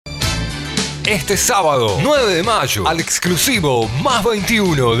este sábado 9 de mayo al Exclusivo más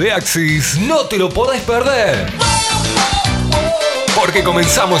 21 de Axis. No te lo podés perder. Porque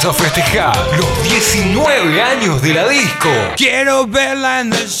comenzamos a festejar los 19 años de la disco. Quiero verla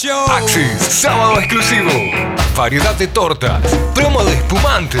en el show. Axis, sábado exclusivo. Variedad de tortas, promo de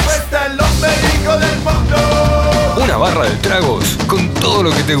espumantes. Está el hombre rico del mundo. Una barra de tragos con todo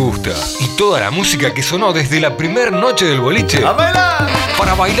lo que te gusta. Y toda la música que sonó desde la primera noche del boliche. ¡A bailar!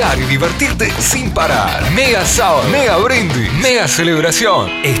 Para bailar y divertirte sin parar. Mega sábado, mega brindis, mega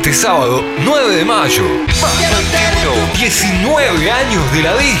celebración. Este sábado 9 de mayo. Más 21, 19 años de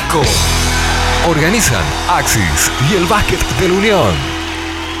la disco. Organizan Axis y el Básquet de la Unión.